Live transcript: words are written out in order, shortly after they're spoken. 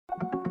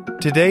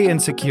Today in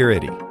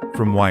Security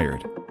from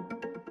Wired.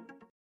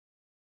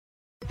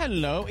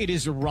 Hello, it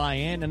is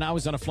Ryan, and I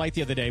was on a flight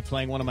the other day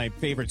playing one of my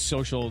favorite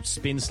social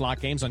spin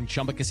slot games on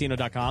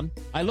ChumbaCasino.com.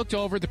 I looked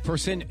over at the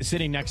person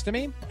sitting next to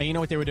me, and you know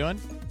what they were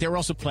doing? They were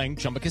also playing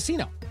Chumba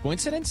Casino.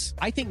 Coincidence?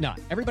 I think not.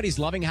 Everybody's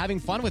loving having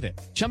fun with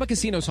it. Chumba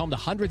Casino is home to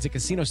hundreds of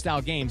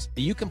casino-style games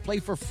that you can play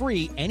for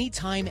free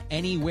anytime,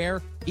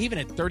 anywhere, even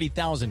at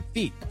 30,000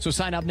 feet. So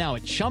sign up now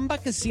at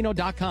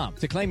ChumbaCasino.com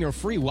to claim your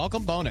free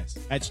welcome bonus.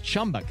 That's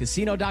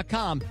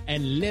ChumbaCasino.com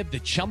and live the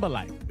Chumba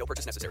life. No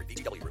purchase necessary.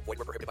 VGW. Void where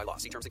prohibited by law.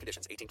 See terms and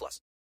conditions. 18+.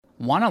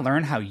 Want to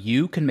learn how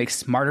you can make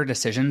smarter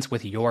decisions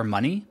with your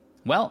money?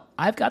 Well,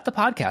 I've got the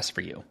podcast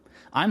for you.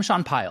 I'm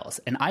Sean Piles,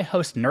 and I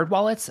host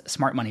NerdWallet's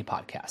Smart Money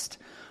Podcast.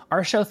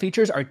 Our show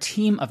features our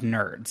team of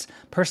nerds,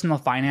 personal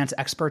finance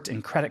experts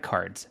in credit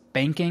cards,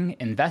 banking,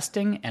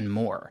 investing, and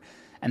more.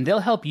 And they'll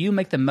help you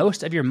make the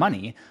most of your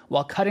money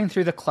while cutting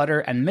through the clutter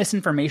and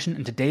misinformation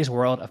in today's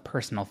world of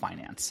personal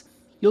finance.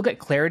 You'll get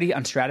clarity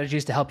on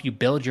strategies to help you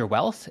build your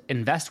wealth,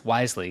 invest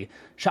wisely,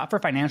 shop for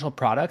financial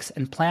products,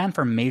 and plan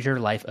for major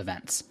life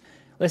events.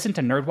 Listen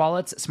to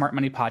NerdWallet's Smart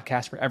Money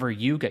Podcast wherever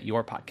you get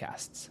your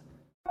podcasts.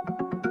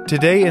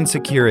 Today in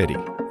Security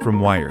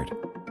from Wired.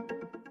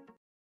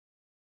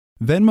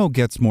 Venmo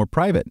gets more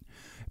private,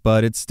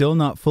 but it's still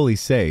not fully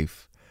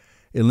safe.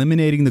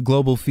 Eliminating the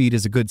global feed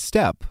is a good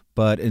step,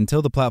 but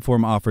until the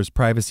platform offers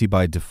privacy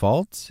by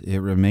default, it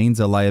remains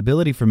a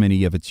liability for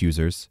many of its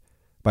users.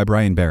 By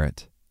Brian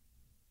Barrett.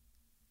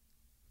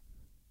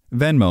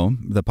 Venmo,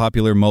 the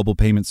popular mobile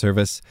payment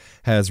service,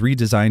 has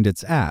redesigned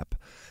its app.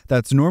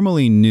 That's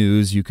normally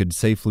news you could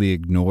safely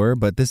ignore,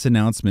 but this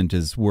announcement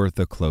is worth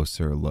a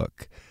closer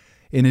look.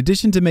 In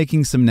addition to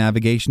making some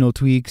navigational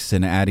tweaks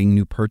and adding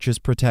new purchase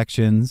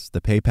protections,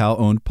 the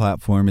PayPal-owned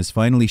platform is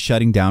finally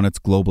shutting down its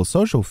global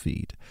social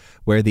feed,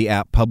 where the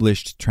app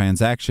published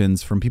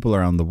transactions from people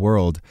around the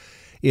world.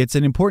 It's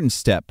an important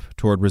step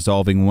toward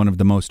resolving one of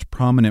the most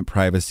prominent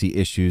privacy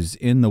issues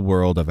in the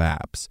world of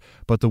apps,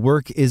 but the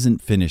work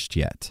isn't finished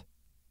yet.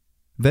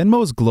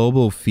 Venmo's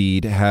global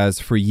feed has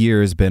for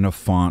years been a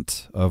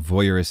font of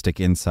voyeuristic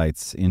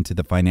insights into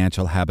the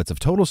financial habits of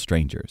total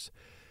strangers.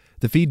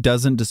 The feed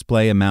doesn't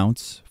display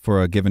amounts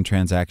for a given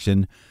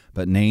transaction,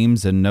 but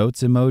names and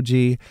notes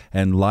emoji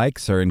and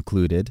likes are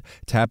included.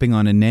 Tapping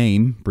on a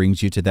name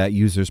brings you to that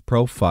user's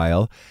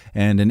profile,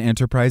 and an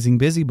enterprising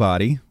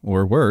busybody,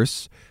 or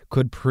worse,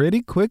 could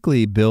pretty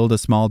quickly build a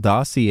small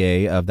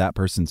dossier of that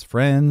person's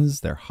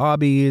friends, their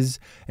hobbies,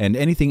 and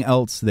anything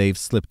else they've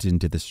slipped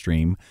into the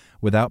stream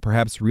without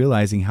perhaps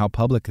realizing how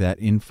public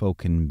that info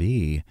can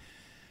be.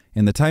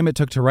 In the time it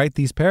took to write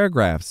these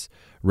paragraphs,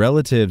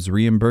 relatives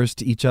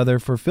reimbursed each other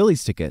for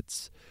Phillies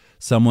tickets.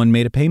 Someone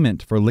made a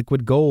payment for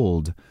liquid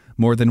gold.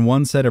 More than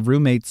one set of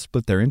roommates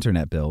split their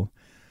internet bill.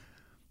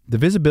 The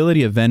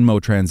visibility of Venmo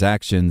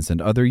transactions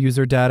and other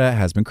user data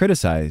has been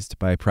criticized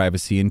by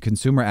privacy and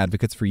consumer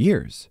advocates for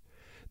years.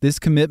 This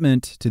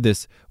commitment to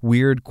this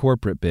weird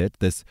corporate bit,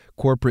 this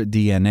corporate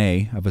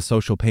DNA of a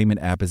social payment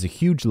app is a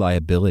huge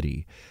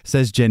liability,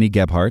 says Jenny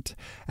Gebhardt,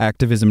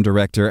 activism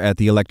director at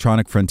the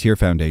Electronic Frontier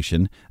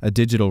Foundation, a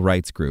digital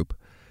rights group.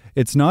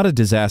 It's not a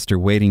disaster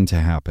waiting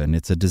to happen.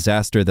 It's a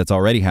disaster that's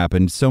already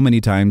happened so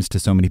many times to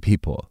so many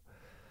people.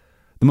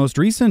 The most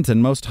recent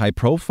and most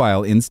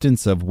high-profile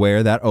instance of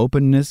where that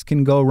openness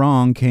can go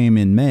wrong came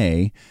in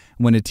May,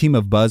 when a team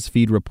of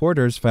BuzzFeed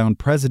reporters found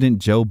President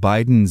Joe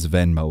Biden's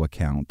Venmo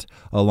account,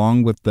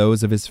 along with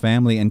those of his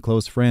family and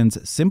close friends,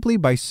 simply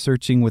by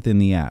searching within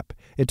the app.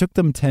 It took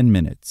them 10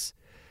 minutes.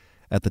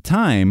 At the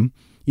time,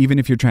 even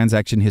if your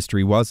transaction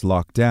history was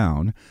locked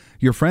down,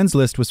 your friends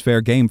list was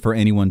fair game for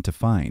anyone to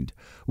find,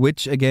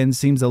 which again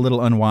seems a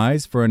little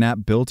unwise for an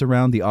app built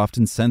around the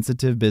often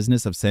sensitive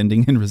business of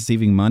sending and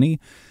receiving money.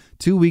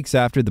 2 weeks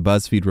after the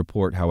BuzzFeed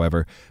report,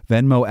 however,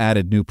 Venmo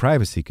added new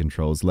privacy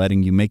controls,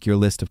 letting you make your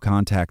list of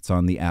contacts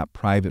on the app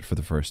private for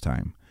the first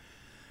time.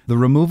 The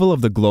removal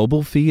of the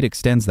global feed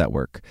extends that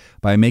work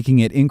by making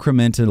it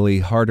incrementally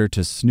harder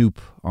to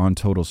snoop on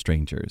total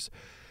strangers.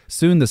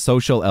 Soon, the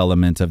social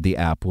element of the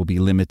app will be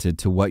limited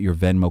to what your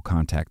Venmo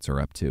contacts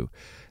are up to.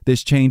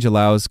 This change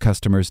allows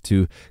customers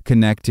to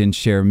connect and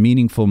share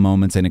meaningful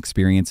moments and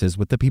experiences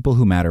with the people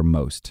who matter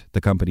most, the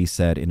company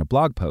said in a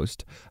blog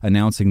post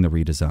announcing the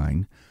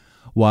redesign.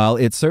 While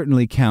it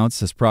certainly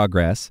counts as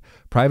progress,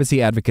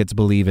 privacy advocates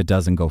believe it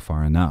doesn't go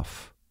far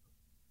enough.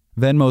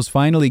 Venmo's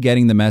finally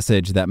getting the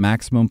message that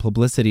maximum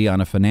publicity on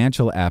a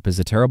financial app is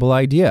a terrible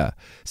idea,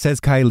 says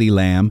Kylie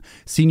Lamb,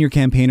 senior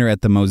campaigner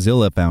at the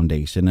Mozilla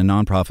Foundation, a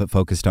nonprofit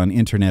focused on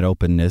internet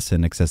openness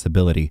and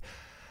accessibility.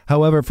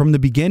 However, from the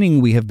beginning,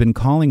 we have been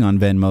calling on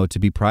Venmo to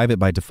be private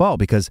by default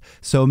because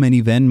so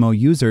many Venmo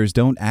users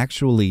don't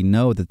actually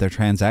know that their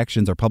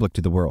transactions are public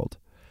to the world.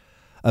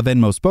 A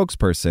Venmo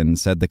spokesperson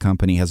said the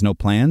company has no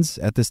plans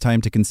at this time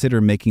to consider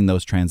making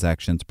those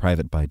transactions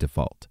private by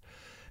default.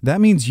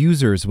 That means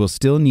users will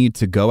still need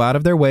to go out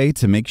of their way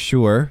to make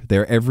sure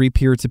their every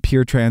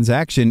peer-to-peer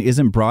transaction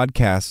isn't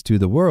broadcast to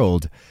the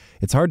world.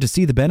 It's hard to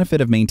see the benefit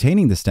of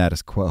maintaining the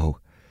status quo.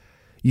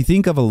 You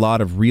think of a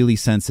lot of really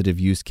sensitive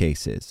use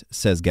cases,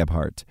 says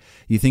Gebhardt.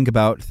 You think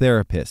about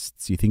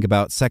therapists. You think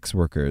about sex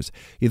workers.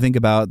 You think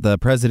about the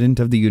President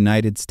of the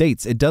United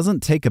States. It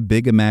doesn't take a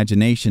big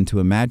imagination to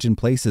imagine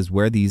places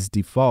where these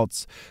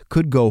defaults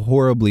could go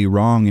horribly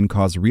wrong and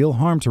cause real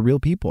harm to real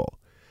people.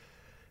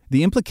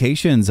 The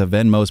implications of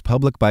Venmo's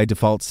public by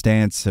default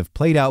stance have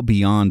played out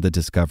beyond the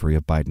discovery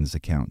of Biden's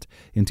account.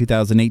 In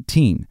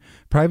 2018,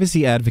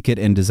 privacy advocate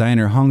and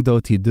designer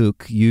Hongdo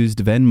Tiduk used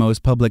Venmo's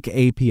public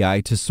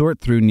API to sort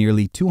through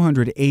nearly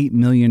 208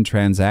 million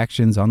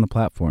transactions on the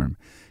platform,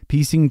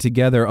 piecing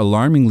together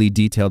alarmingly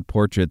detailed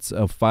portraits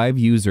of 5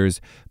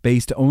 users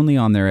based only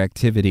on their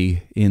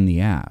activity in the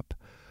app.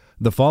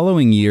 The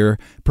following year,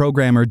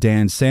 programmer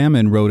Dan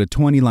Salmon wrote a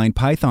 20-line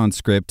Python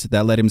script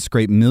that let him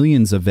scrape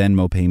millions of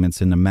Venmo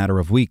payments in a matter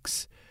of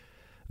weeks.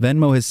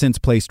 Venmo has since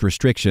placed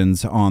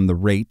restrictions on the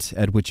rate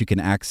at which you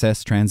can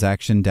access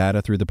transaction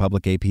data through the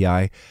public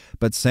API,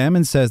 but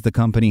Salmon says the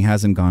company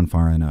hasn't gone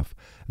far enough.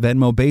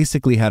 Venmo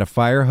basically had a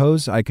fire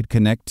hose I could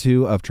connect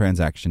to of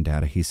transaction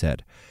data, he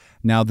said.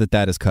 Now that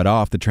that is cut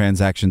off, the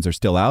transactions are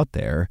still out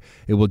there.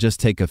 It will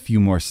just take a few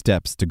more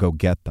steps to go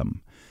get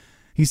them.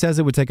 He says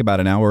it would take about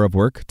an hour of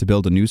work to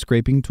build a new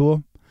scraping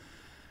tool.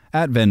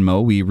 At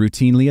Venmo, we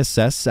routinely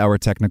assess our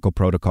technical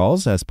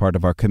protocols as part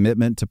of our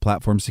commitment to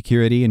platform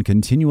security and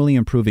continually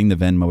improving the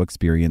Venmo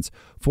experience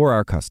for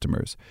our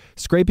customers.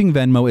 Scraping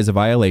Venmo is a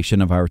violation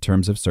of our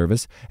terms of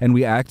service, and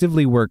we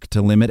actively work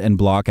to limit and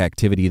block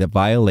activity that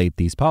violate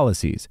these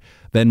policies.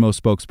 Venmo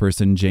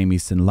spokesperson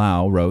Jamison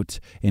Lau wrote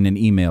in an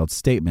emailed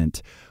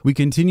statement, "We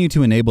continue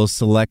to enable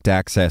select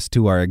access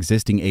to our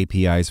existing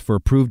APIs for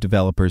approved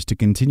developers to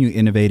continue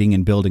innovating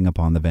and building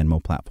upon the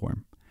Venmo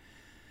platform."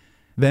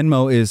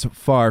 Venmo is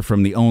far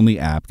from the only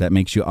app that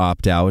makes you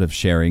opt out of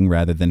sharing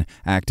rather than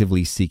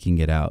actively seeking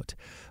it out.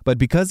 But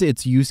because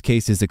its use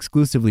case is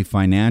exclusively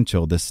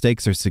financial, the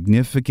stakes are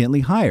significantly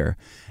higher,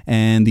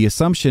 and the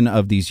assumption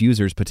of these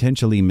users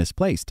potentially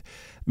misplaced.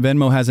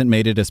 Venmo hasn't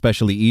made it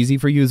especially easy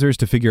for users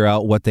to figure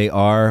out what they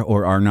are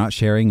or are not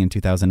sharing. In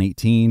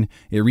 2018,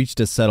 it reached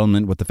a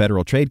settlement with the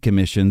Federal Trade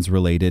Commission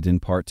related in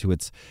part to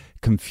its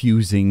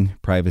confusing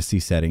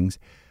privacy settings.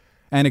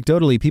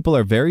 Anecdotally, people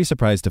are very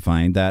surprised to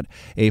find that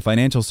a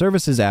financial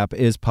services app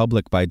is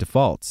public by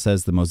default,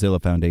 says the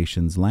Mozilla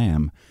Foundation's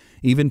Lamb.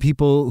 Even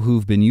people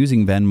who've been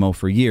using Venmo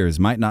for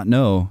years might not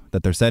know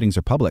that their settings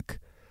are public.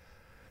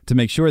 To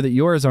make sure that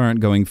yours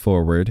aren't going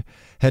forward,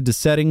 head to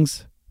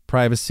Settings,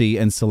 Privacy,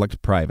 and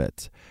select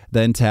Private.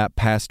 Then tap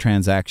Past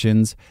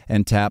Transactions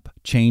and tap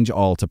Change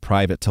All to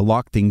Private to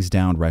lock things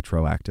down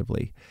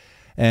retroactively.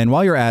 And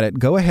while you're at it,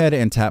 go ahead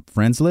and tap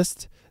Friends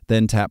List,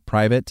 then tap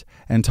Private,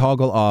 and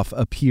toggle off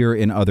Appear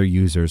in Other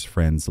Users'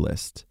 Friends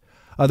List.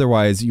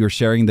 Otherwise, you're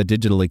sharing the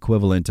digital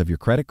equivalent of your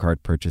credit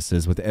card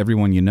purchases with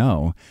everyone you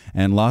know,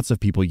 and lots of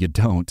people you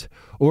don't.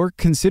 Or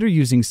consider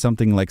using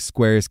something like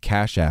Square's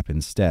Cash App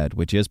instead,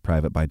 which is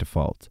private by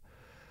default.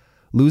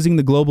 Losing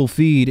the global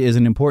feed is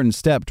an important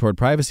step toward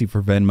privacy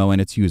for Venmo and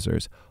its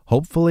users.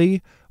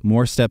 Hopefully,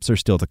 more steps are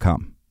still to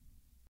come.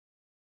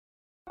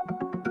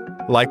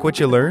 Like what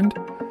you learned?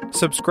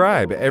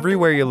 Subscribe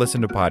everywhere you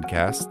listen to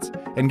podcasts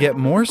and get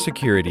more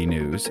security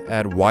news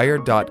at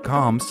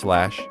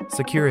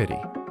wired.com/security.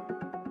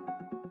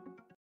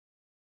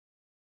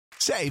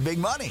 Save big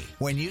money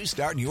when you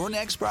start your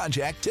next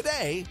project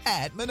today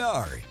at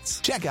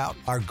Menards. Check out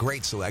our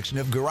great selection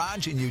of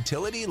garage and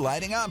utility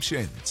lighting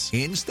options.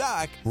 In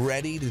stock,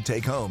 ready to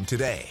take home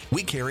today.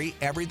 We carry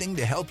everything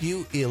to help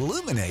you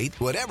illuminate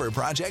whatever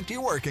project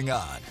you're working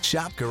on.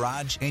 Shop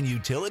garage and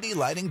utility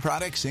lighting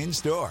products in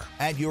store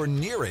at your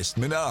nearest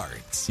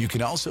Menards. You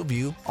can also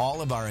view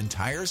all of our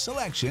entire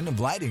selection of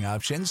lighting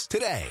options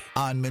today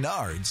on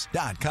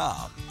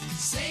Menards.com.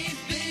 Save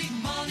big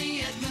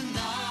money at Menards.